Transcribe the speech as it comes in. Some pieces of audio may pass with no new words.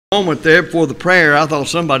Moment there before the prayer, I thought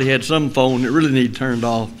somebody had some phone that really needed turned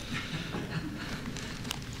off.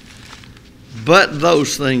 But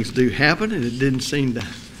those things do happen, and it didn't seem to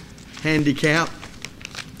handicap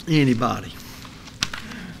anybody.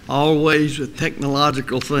 Always with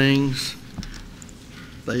technological things,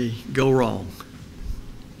 they go wrong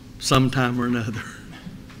sometime or another.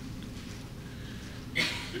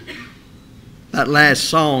 That last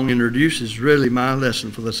song introduces really my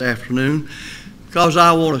lesson for this afternoon, because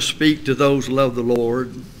I want to speak to those who love the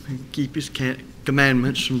Lord and keep His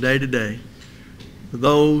commandments from day to day. For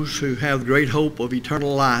those who have great hope of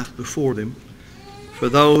eternal life before them. For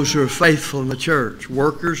those who are faithful in the church,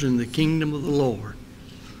 workers in the kingdom of the Lord.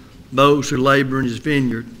 Those who labor in His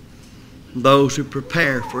vineyard. Those who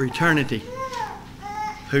prepare for eternity.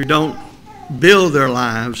 Who don't build their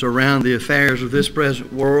lives around the affairs of this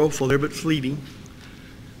present world, for they're but fleeting,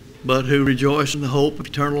 but who rejoice in the hope of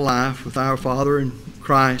eternal life with our Father in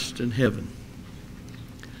Christ in heaven.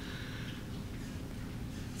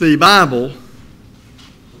 The Bible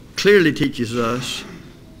clearly teaches us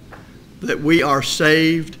that we are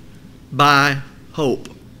saved by hope.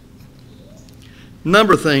 A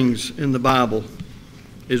number of things in the Bible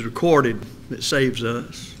is recorded that saves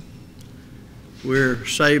us. We're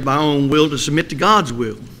saved by our own will to submit to God's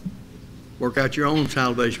will. Work out your own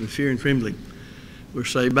salvation with fear and trembling. We're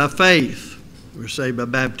saved by faith. We're saved by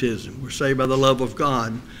baptism. We're saved by the love of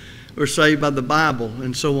God. We're saved by the Bible,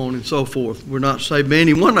 and so on and so forth. We're not saved by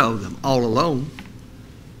any one of them all alone.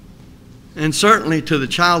 And certainly to the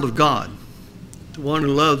child of God, the one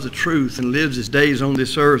who loves the truth and lives his days on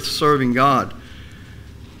this earth serving God,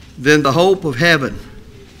 then the hope of heaven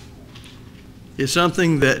is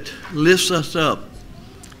something that lifts us up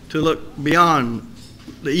to look beyond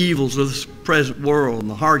the evils of this present world and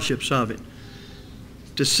the hardships of it,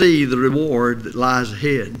 to see the reward that lies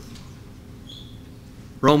ahead.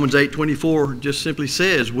 Romans 8:24 just simply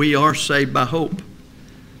says we are saved by hope.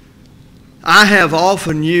 I have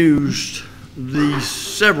often used these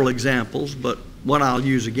several examples, but one I'll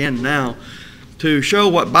use again now to show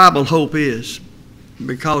what Bible hope is,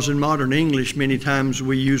 because in modern English many times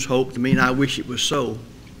we use hope to mean I wish it was so,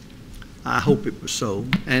 I hope it was so,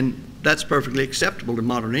 and that's perfectly acceptable in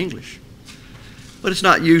modern English. But it's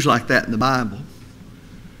not used like that in the Bible.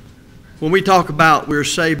 When we talk about we're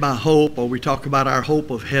saved by hope, or we talk about our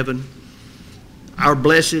hope of heaven, our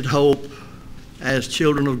blessed hope as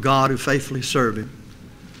children of God who faithfully serve Him,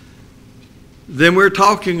 then we're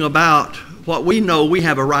talking about what we know we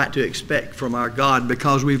have a right to expect from our God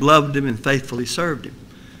because we've loved Him and faithfully served Him.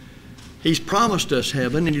 He's promised us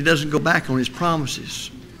heaven, and He doesn't go back on His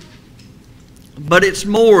promises. But it's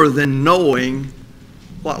more than knowing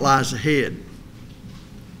what lies ahead.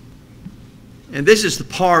 And this is the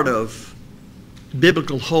part of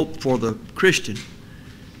biblical hope for the Christian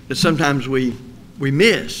that sometimes we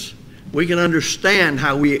miss. We can understand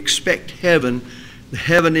how we expect heaven. The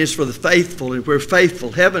heaven is for the faithful, and if we're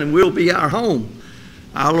faithful, heaven will be our home.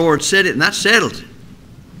 Our Lord said it, and that settles it.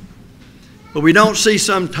 But we don't see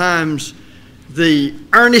sometimes the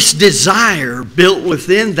earnest desire built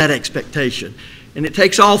within that expectation. And it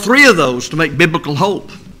takes all three of those to make biblical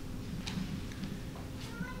hope.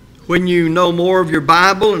 When you know more of your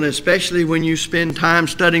Bible, and especially when you spend time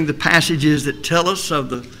studying the passages that tell us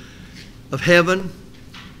of heaven,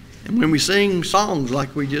 and when we sing songs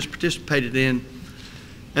like we just participated in,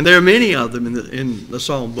 and there are many of them in the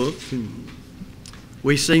psalm book, and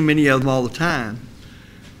we sing many of them all the time,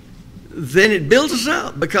 then it builds us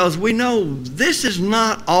up because we know this is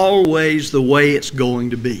not always the way it's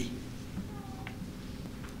going to be.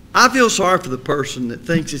 I feel sorry for the person that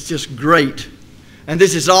thinks it's just great and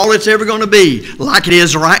this is all it's ever going to be, like it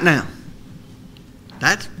is right now.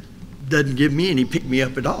 That doesn't give me any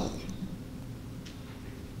pick-me-up at all.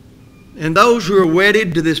 And those who are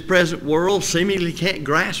wedded to this present world seemingly can't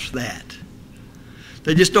grasp that.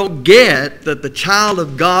 They just don't get that the child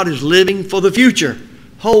of God is living for the future.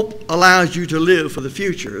 Hope allows you to live for the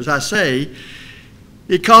future. As I say,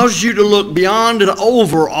 it causes you to look beyond and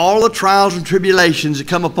over all the trials and tribulations that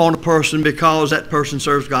come upon a person because that person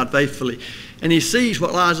serves God faithfully. And he sees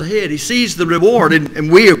what lies ahead. He sees the reward.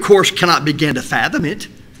 And we, of course, cannot begin to fathom it,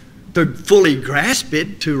 to fully grasp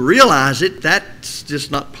it, to realize it. That's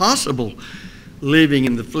just not possible living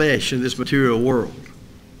in the flesh in this material world.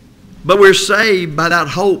 But we're saved by that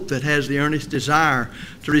hope that has the earnest desire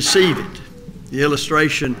to receive it. The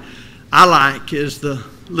illustration I like is the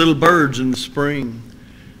little birds in the spring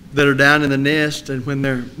that are down in the nest, and when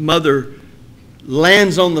their mother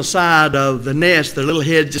lands on the side of the nest, their little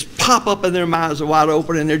heads just pop up and their mouths are wide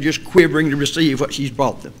open and they're just quivering to receive what she's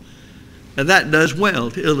brought them. Now that does well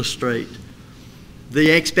to illustrate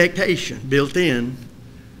the expectation built in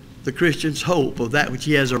the Christian's hope of that which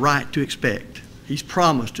he has a right to expect. He's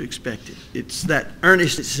promised to expect it. It's that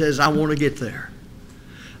earnest that says, I want to get there.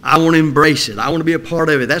 I want to embrace it. I want to be a part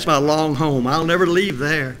of it. That's my long home. I'll never leave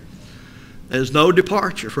there. There's no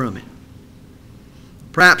departure from it.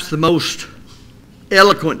 Perhaps the most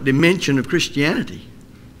eloquent dimension of Christianity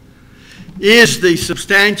is the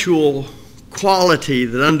substantial quality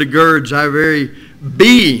that undergirds our very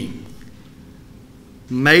being,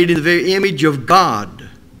 made in the very image of God,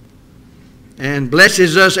 and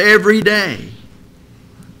blesses us every day,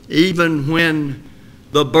 even when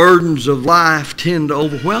the burdens of life tend to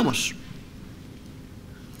overwhelm us.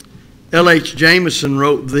 L.H. Jameson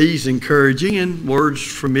wrote these encouraging and words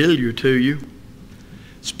familiar to you.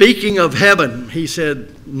 Speaking of heaven, he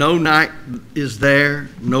said, no night is there,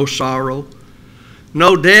 no sorrow,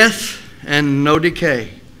 no death and no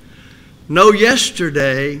decay, no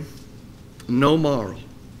yesterday, no morrow,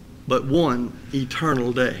 but one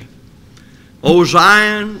eternal day. O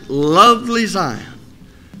Zion, lovely Zion,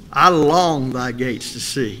 I long thy gates to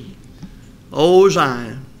see. O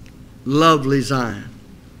Zion, lovely Zion,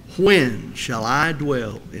 when shall I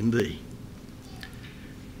dwell in thee?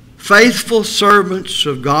 Faithful servants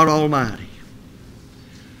of God Almighty,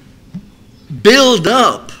 build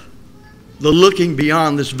up the looking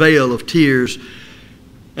beyond this veil of tears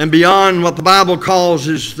and beyond what the Bible calls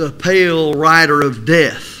is the pale rider of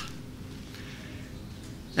death.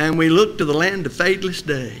 And we look to the land of fadeless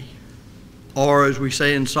day, or as we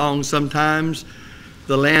say in songs sometimes,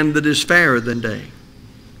 the land that is fairer than day.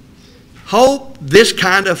 Hope, this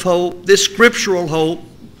kind of hope, this scriptural hope,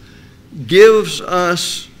 gives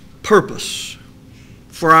us purpose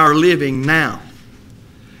for our living now,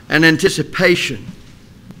 an anticipation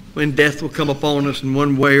when death will come upon us in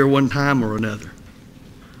one way or one time or another.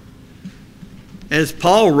 As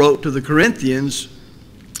Paul wrote to the Corinthians,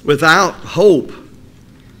 without hope,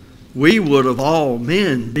 we would of all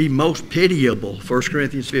men be most pitiable, 1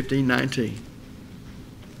 Corinthians 15:19.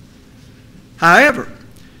 However,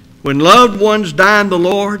 when loved ones die in the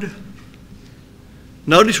Lord,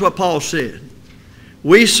 notice what Paul said.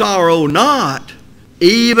 We sorrow not,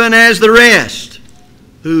 even as the rest,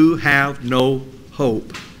 who have no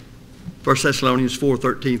hope. 1 Thessalonians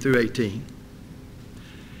 4:13 through 18.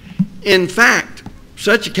 In fact,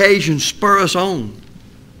 such occasions spur us on,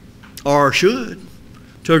 or should,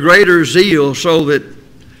 to a greater zeal, so that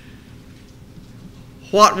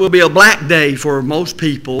what will be a black day for most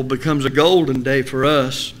people becomes a golden day for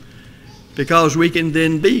us, because we can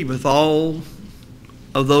then be with all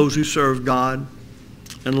of those who serve God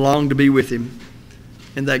and long to be with Him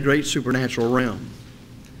in that great supernatural realm.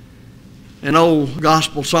 An old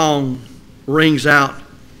gospel song rings out,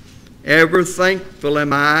 ever thankful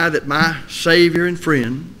am I that my Savior and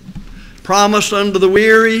friend promised unto the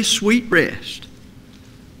weary sweet rest.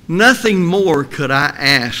 Nothing more could I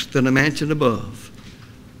ask than a mansion above,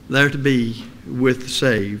 there to be with the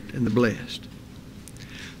saved and the blessed.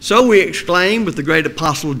 So we exclaim with the great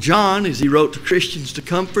apostle John as he wrote to Christians to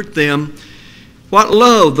comfort them, what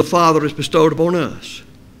love the Father has bestowed upon us,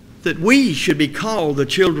 that we should be called the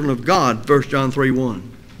children of God, 1 John 3:1.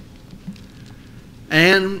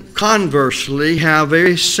 And conversely, how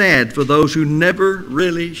very sad for those who never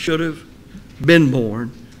really should have been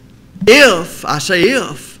born, if, I say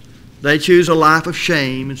if, they choose a life of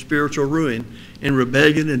shame and spiritual ruin in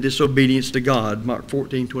rebellion and disobedience to God, Mark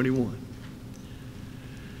 14:21.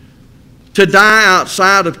 To die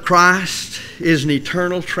outside of Christ is an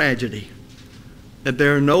eternal tragedy, that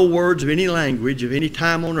there are no words of any language of any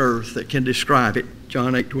time on earth that can describe it,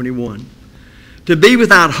 John 8:21. To be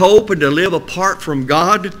without hope and to live apart from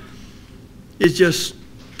God is just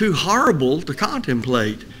too horrible to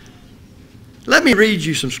contemplate. Let me read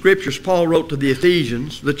you some scriptures Paul wrote to the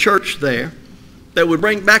Ephesians, the church there, that would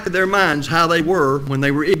bring back to their minds how they were when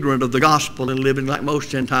they were ignorant of the gospel and living like most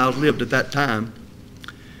Gentiles lived at that time.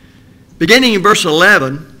 Beginning in verse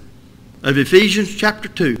 11 of Ephesians chapter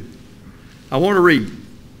 2, I want to read.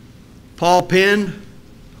 Paul penned,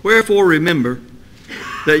 wherefore remember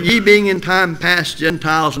that ye being in time past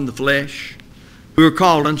Gentiles in the flesh, who are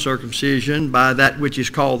called uncircumcision by that which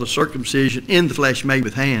is called the circumcision in the flesh made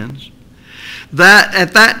with hands, that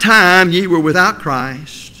at that time ye were without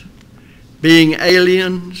Christ, being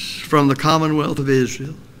aliens from the commonwealth of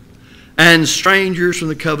Israel, and strangers from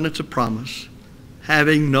the covenants of promise,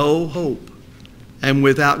 having no hope, and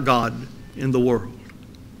without God in the world.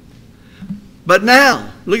 But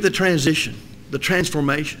now, look at the transition, the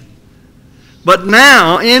transformation. But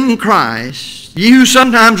now in Christ, ye who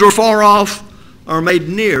sometimes were far off are made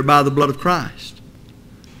near by the blood of Christ.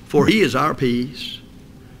 For He is our peace,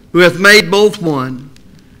 who hath made both one,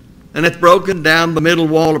 and hath broken down the middle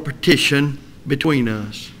wall of partition between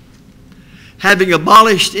us, having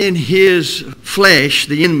abolished in his flesh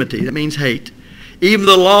the enmity, that means hate, even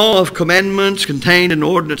the law of commandments contained in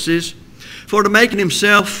ordinances, for to make in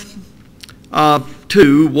himself of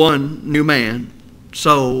two one new man,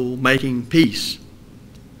 so making peace.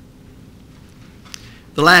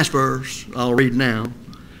 The last verse I'll read now.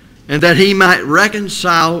 And that he might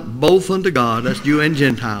reconcile both unto God, that's Jew and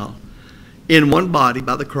Gentile, in one body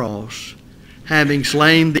by the cross, having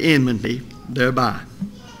slain the enmity thereby.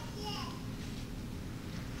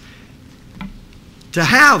 To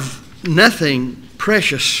have nothing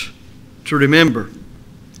precious to remember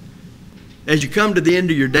as you come to the end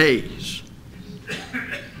of your days,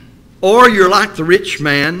 or you're like the rich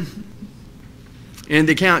man in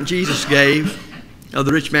the account Jesus gave of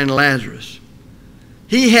the rich man Lazarus.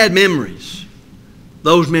 He had memories.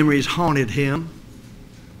 Those memories haunted him,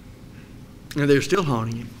 and they're still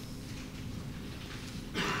haunting him.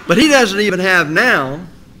 But he doesn't even have now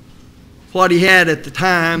what he had at the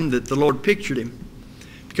time that the Lord pictured him,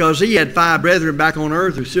 because he had 5 brethren back on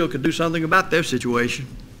earth who still could do something about their situation.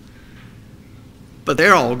 But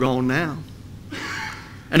they're all gone now.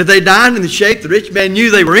 And if they died in the shape the rich man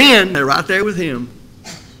knew they were in, they're right there with him,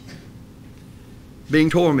 being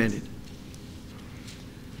tormented.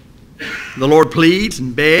 The Lord pleads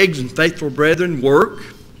and begs, and faithful brethren work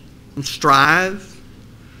and strive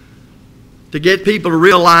to get people to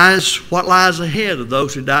realize what lies ahead of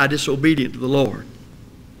those who die disobedient to the Lord.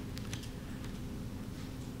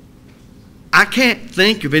 I can't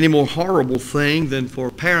think of any more horrible thing than for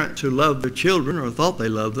parents who love their children, or thought they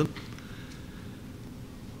loved them,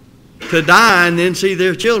 to die and then see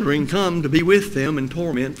their children come to be with them in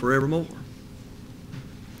torment forevermore.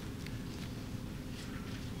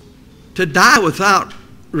 To die without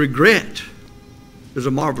regret is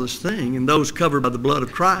a marvelous thing, and those covered by the blood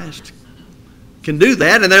of Christ can do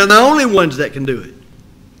that, and they're the only ones that can do it.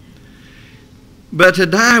 But to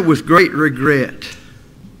die with great regret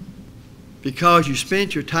because you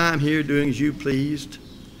spent your time here doing as you pleased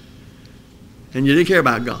and you didn't care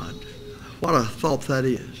about God, what a thought that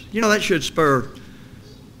is. You know, that should spur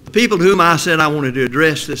the people to whom I said I wanted to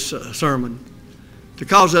address this sermon to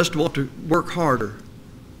cause us to want to work harder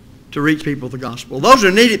to reach people with the gospel. Those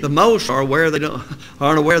who need it the most aren't aware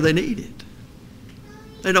they need it.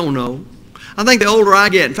 They don't know. I think the older I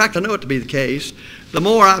get, in fact, I know it to be the case, the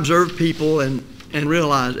more I observe people and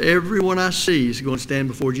realize everyone I see is going to stand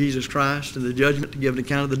before Jesus Christ in the judgment to give an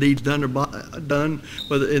account of the deeds done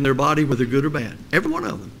whether in their body, whether good or bad. Every one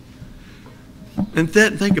of them. And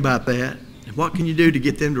think about that. And what can you do to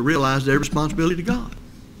get them to realize their responsibility to God?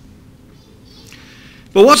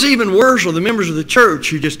 But what's even worse are the members of the church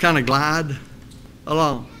who just kind of glide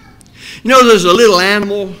along. You know, there's a little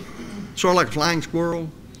animal, sort of like a flying squirrel,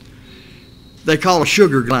 they call a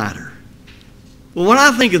sugar glider. Well, when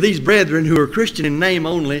I think of these brethren who are Christian in name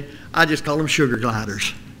only, I just call them sugar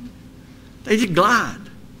gliders. They just glide.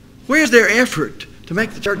 Where's their effort to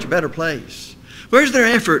make the church a better place? Where's their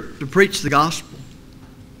effort to preach the gospel?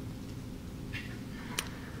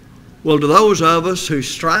 Well, to those of us who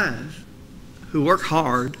strive, who work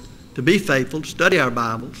hard to be faithful, to study our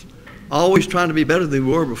Bibles, always trying to be better than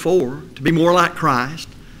we were before, to be more like Christ,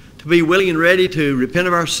 to be willing and ready to repent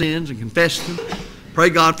of our sins and confess them, pray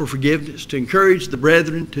God for forgiveness, to encourage the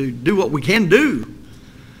brethren to do what we can do,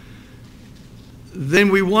 then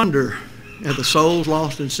we wonder at the souls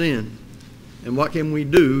lost in sin, and what can we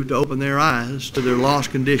do to open their eyes to their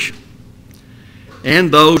lost condition.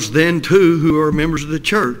 And those then too who are members of the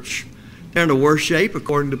church, they're in a worse shape,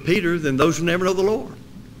 according to Peter, than those who never know the Lord.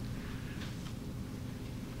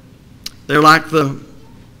 They're like the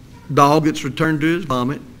dog that's returned to his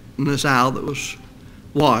vomit and the sow that was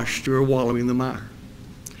washed or wallowing in the mire.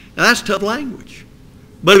 Now that's tough language.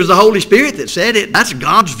 But it was the Holy Spirit that said it. That's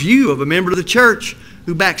God's view of a member of the church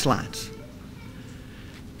who backslides.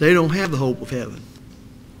 They don't have the hope of heaven.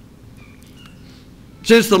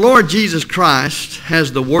 Since the Lord Jesus Christ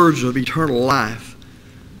has the words of eternal life,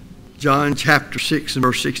 John chapter 6 and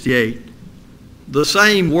verse 68, the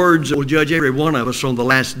same words that will judge every one of us on the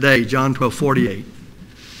last day, John 12:48.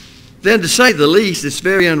 Then to say the least, it's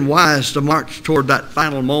very unwise to march toward that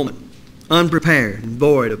final moment, unprepared and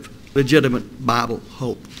void of legitimate Bible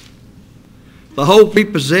hope. The hope we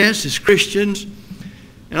possess as Christians,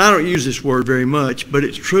 and I don't use this word very much, but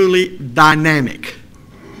it's truly dynamic.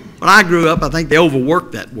 When I grew up, I think they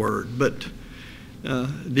overworked that word, but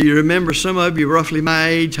do you remember, some of you roughly my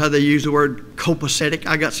age, how they use the word copacetic?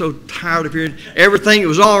 I got so tired of hearing everything that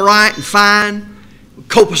was all right and fine,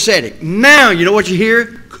 copacetic. Now, you know what you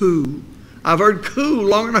hear? Cool. I've heard cool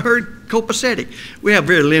longer than I heard copacetic. We have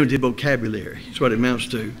very limited vocabulary. That's what it amounts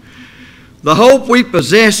to. The hope we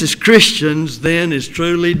possess as Christians then is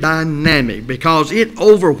truly dynamic because it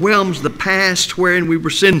overwhelms the past wherein we were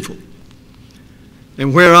sinful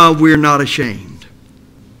and whereof we are not ashamed.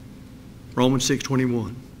 Romans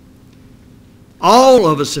 6:21. All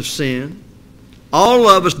of us have sinned. All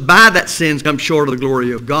of us by that sin come short of the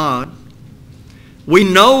glory of God. We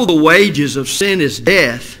know the wages of sin is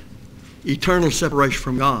death, eternal separation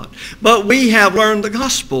from God. But we have learned the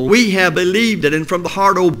gospel. We have believed it and from the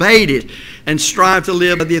heart obeyed it and strive to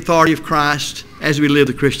live by the authority of Christ as we live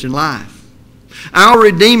the Christian life. Our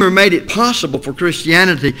Redeemer made it possible for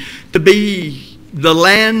Christianity to be the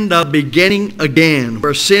land of beginning again,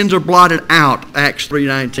 where sins are blotted out, Acts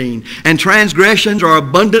 3:19, and transgressions are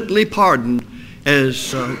abundantly pardoned,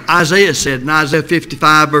 as Isaiah said in Isaiah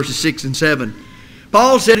 55 verses 6 and 7.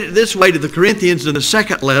 Paul said it this way to the Corinthians in the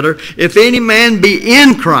second letter, if any man be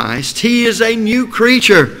in Christ, he is a new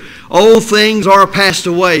creature. Old things are passed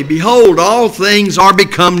away. Behold, all things are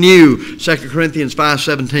become new. 2 Corinthians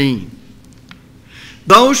 5:17.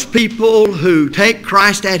 Those people who take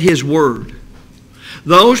Christ at His word,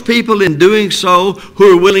 those people in doing so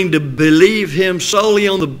who are willing to believe Him solely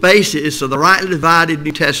on the basis of the rightly divided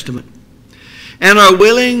New Testament and are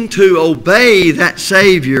willing to obey that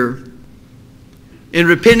Savior in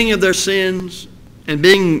repenting of their sins and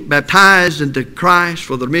being baptized into Christ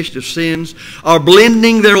for the remission of sins, are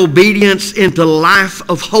blending their obedience into life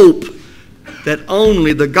of hope that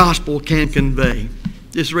only the gospel can convey.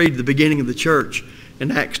 Just read the beginning of the church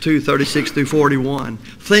in Acts 2:36 through 41,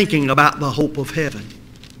 thinking about the hope of heaven.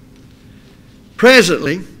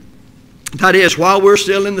 Presently, that is, while we're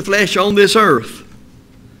still in the flesh on this earth,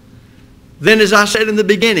 then, as I said in the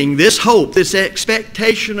beginning, this hope, this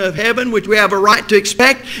expectation of heaven, which we have a right to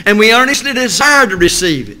expect, and we earnestly desire to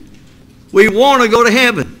receive it. We want to go to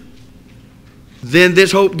heaven. Then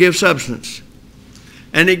this hope gives substance,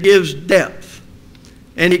 and it gives depth,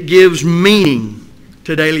 and it gives meaning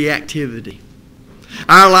to daily activity.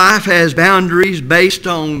 Our life has boundaries based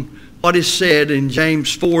on what is said in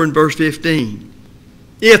James 4 and verse 15.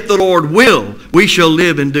 If the Lord will, we shall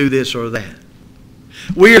live and do this or that.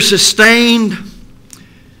 We are sustained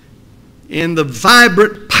in the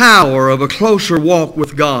vibrant power of a closer walk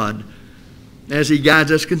with God as He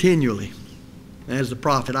guides us continually, as the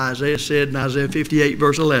prophet Isaiah said in Isaiah 58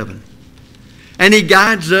 verse 11. And He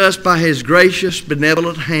guides us by His gracious,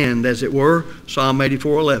 benevolent hand, as it were, Psalm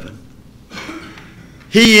 84:11.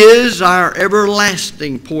 He is our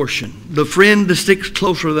everlasting portion, the friend that sticks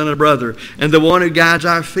closer than a brother, and the one who guides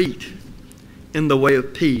our feet in the way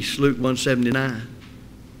of peace, Luke 1:79.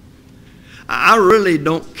 I really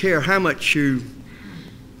don't care how much you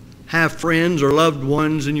have friends or loved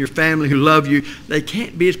ones in your family who love you. They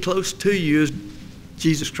can't be as close to you as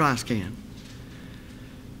Jesus Christ can.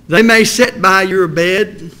 They may sit by your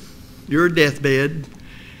bed, your deathbed,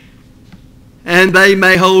 and they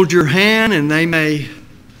may hold your hand and they may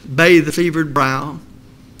bathe the fevered brow.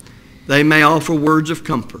 They may offer words of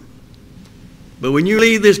comfort. But when you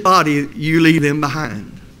leave this body, you leave them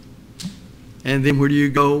behind. And then where do you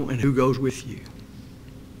go and who goes with you?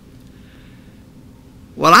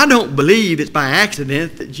 Well, I don't believe it's by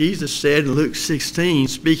accident that Jesus said in Luke 16,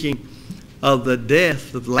 speaking of the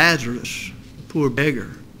death of Lazarus, the poor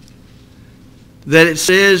beggar, that it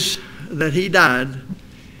says that he died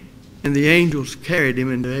and the angels carried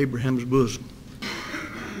him into Abraham's bosom.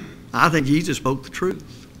 I think Jesus spoke the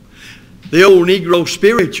truth. The old Negro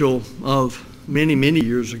spiritual of many, many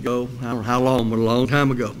years ago, I don't know how long, but a long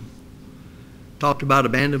time ago, talked about a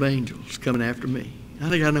band of angels coming after me. I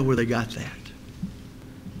think I know where they got that.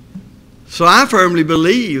 So I firmly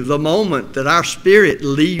believe the moment that our spirit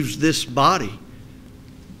leaves this body,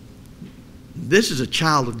 this is a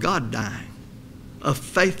child of God dying, a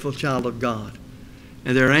faithful child of God,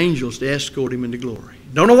 and there are angels to escort him into glory.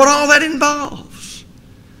 Don't know what all that involves,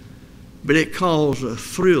 but it caused a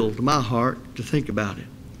thrill to my heart to think about it.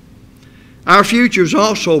 Our future is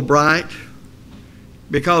also bright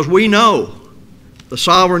because we know the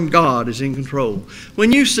sovereign God is in control.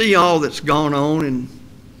 When you see all that's gone on in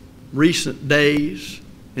recent days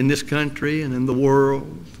in this country and in the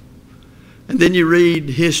world, and then you read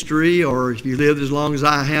history, or if you lived as long as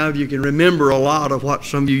I have, you can remember a lot of what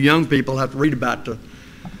some of you young people have to read about to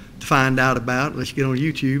find out about. Let's get on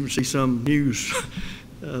YouTube and see some news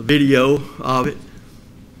video of it.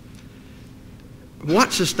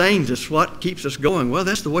 What sustains us? What keeps us going? Well,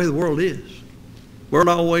 that's the way the world is. The world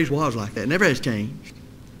always was like that. It never has changed.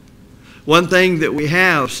 One thing that we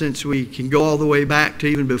have, since we can go all the way back to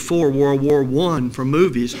even before World War I from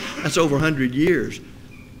movies, that's over 100 years.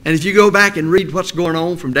 And if you go back and read what's going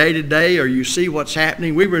on from day to day, or you see what's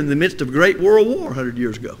happening, we were in the midst of a great world war 100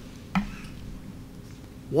 years ago.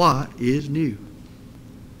 What is new?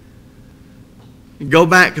 And go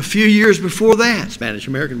back a few years before that,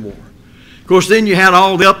 Spanish-American War. Of course, then you had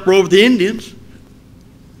all the uproar with the Indians,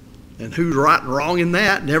 and who's right and wrong in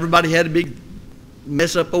that, and everybody had a big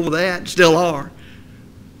mess up over that, still are.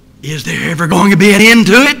 Is there ever going to be an end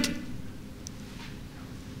to it?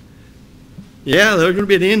 Yeah, there's going to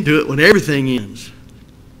be an end to it when everything ends.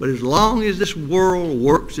 But as long as this world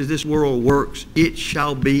works, it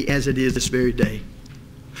shall be as it is this very day.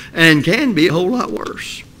 And can be a whole lot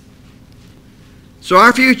worse. So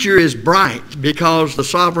our future is bright because the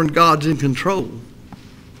sovereign God's in control.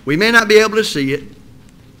 We may not be able to see it,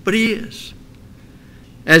 but He is.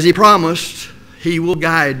 As He promised, He will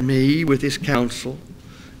guide me with His counsel,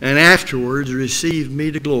 and afterwards receive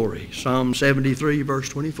me to glory. Psalm 73, verse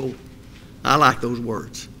 24. I like those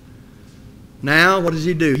words. Now, what does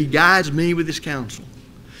He do? He guides me with His counsel.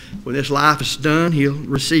 When this life is done, He'll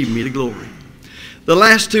receive me to glory. The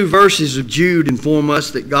last two verses of Jude inform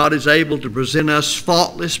us that God is able to present us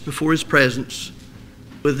faultless before His presence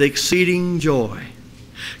with exceeding joy.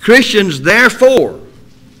 Christians, therefore,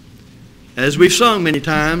 as we've sung many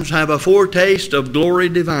times, have a foretaste of glory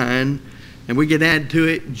divine, and we can add to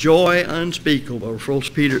it joy unspeakable, 1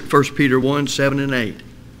 Peter 1, 7 and 8.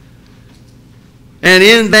 And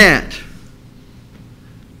in that,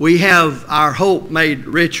 we have our hope made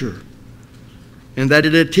richer, and that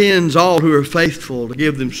it attends all who are faithful to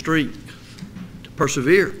give them strength to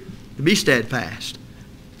persevere, to be steadfast.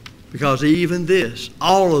 Because even this,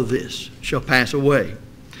 all of this, shall pass away.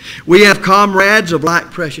 We have comrades of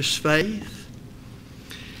like precious faith.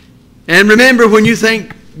 And remember, when you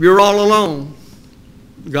think you're all alone,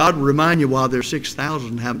 God will remind you while there's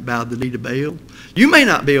 6,000 haven't bowed the knee to Baal. You may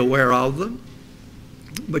not be aware of them,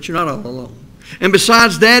 but you're not all alone. And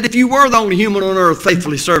besides that, if you were the only human on earth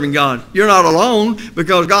faithfully serving God, you're not alone,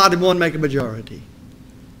 because God would make a majority.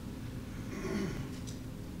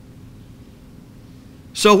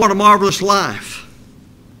 So what a marvelous life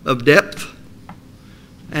of depth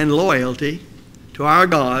and loyalty to our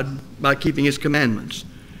God by keeping His commandments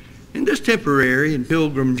in this temporary and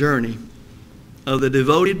pilgrim journey of the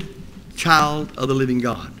devoted child of the living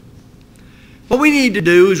God. What we need to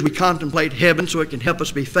do is we contemplate heaven so it can help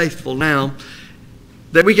us be faithful now,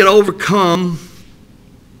 that we can overcome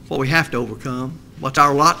what we have to overcome, what's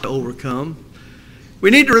our lot to overcome. We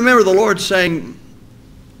need to remember the Lord saying,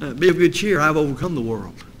 be of good cheer, I've overcome the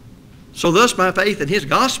world. So thus my faith in His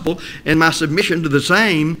gospel and my submission to the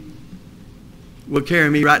same will carry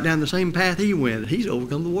me right down the same path He went. He's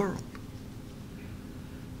overcome the world.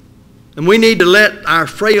 And we need to let our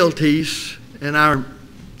frailties and our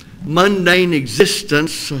mundane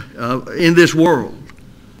existence in this world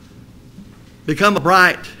become a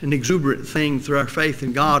bright and exuberant thing through our faith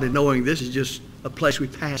in God, and knowing this is just a place we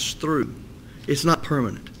pass through. It's not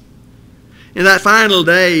permanent. In that final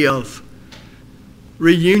day of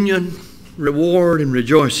reunion, reward, and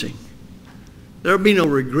rejoicing, there will be no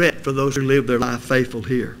regret for those who live their life faithful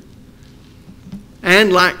here.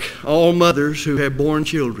 And like all mothers who have born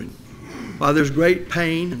children, while there's great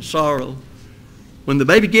pain and sorrow, when the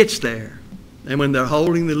baby gets there and when they're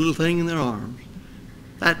holding the little thing in their arms,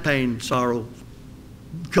 that pain and sorrow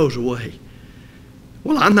goes away.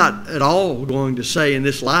 Well, I'm not at all going to say in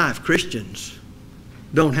this life Christians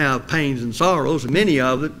don't have pains and sorrows, and many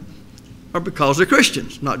of them are because they're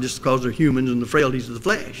Christians, not just because they're humans and the frailties of the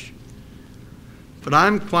flesh. But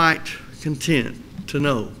I'm quite content to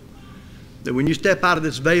know that when you step out of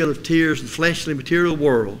this veil of tears and fleshly material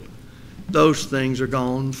world, those things are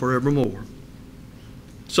gone forevermore.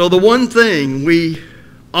 So the one thing we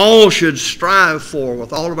all should strive for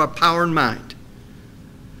with all of our power and might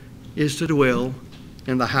is to dwell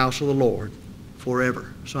in the house of the Lord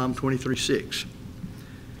forever. Psalm 23:6.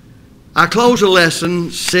 I close a lesson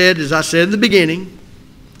said, as I said in the beginning,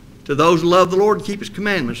 to those who love the Lord and keep His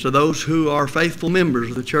commandments, to those who are faithful members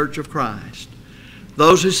of the Church of Christ,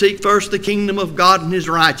 those who seek first the kingdom of God and His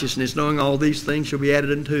righteousness, knowing all these things shall be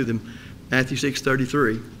added unto them. Matthew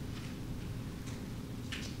 6:33.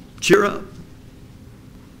 Cheer up.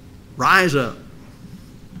 Rise up.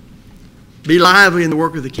 Be lively in the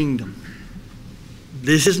work of the kingdom.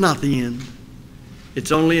 This is not the end.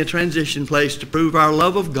 It's only a transition place to prove our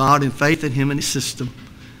love of God and faith in Him and His system.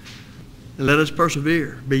 And let us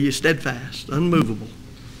persevere. Be ye steadfast, unmovable,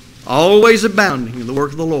 always abounding in the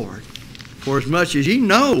work of the Lord. For as much as ye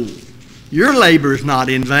know your labor is not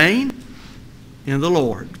in vain in the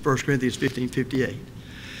Lord. 1 Corinthians 15:58.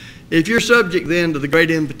 If you're subject then to the great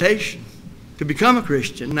invitation to become a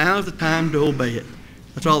Christian, now is the time to obey it.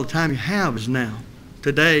 That's all the time you have is now.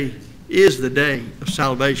 Today is the day of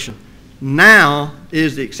salvation. Now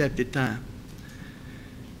is the accepted time.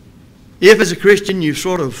 If as a Christian you've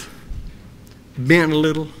sort of bent a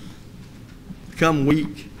little, become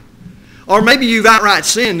weak, or maybe you've outright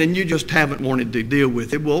sinned and you just haven't wanted to deal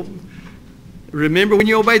with it, well, remember when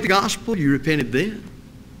you obeyed the gospel, you repented then,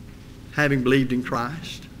 having believed in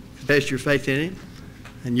Christ, confessed your faith in Him,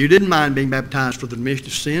 and you didn't mind being baptized for the remission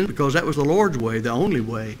of sins because that was the Lord's way, the only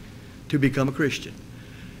way to become a Christian.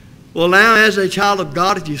 Well, now as a child of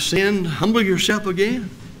God, if you sinned, humble yourself again.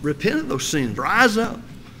 Repent of those sins. Rise up.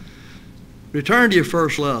 Return to your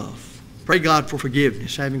first love. Pray God for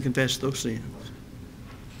forgiveness, having confessed those sins.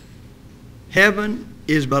 Heaven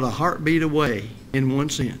is but a heartbeat away in one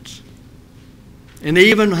sense. And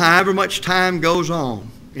even however much time goes on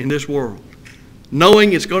in this world,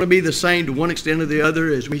 knowing it's going to be the same to one extent or the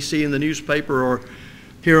other as we see in the newspaper or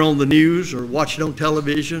hear on the news or watch it on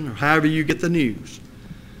television or however you get the news,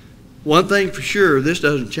 one thing for sure, this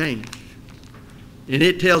doesn't change. And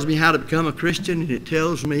it tells me how to become a Christian, and it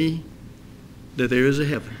tells me that there is a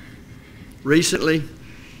heaven. Recently,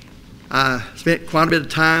 I spent quite a bit of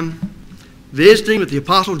time visiting with the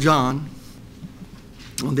Apostle John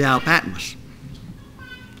on the Isle of Patmos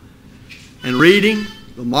and reading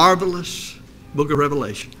the marvelous book of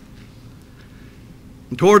Revelation.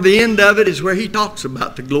 And toward the end of it is where he talks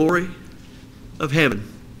about the glory of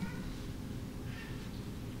heaven.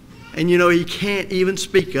 And you know, he can't even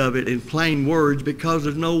speak of it in plain words because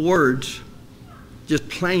there's no words, just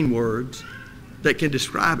plain words, that can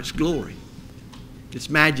describe its glory, its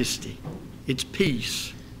majesty, its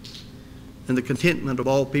peace, and the contentment of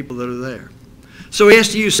all people that are there. So he has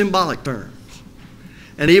to use symbolic terms.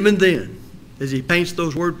 And even then, as he paints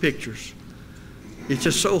those word pictures, it's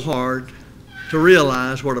just so hard to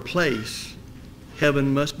realize what a place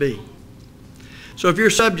heaven must be. So if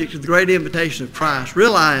you're subject to the great invitation of Christ,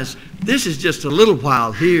 realize this is just a little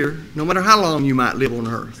while here, no matter how long you might live on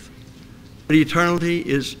earth. But eternity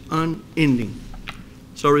is unending.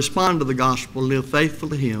 So respond to the gospel, live faithful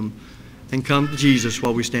to Him, and come to Jesus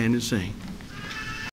while we stand and sing.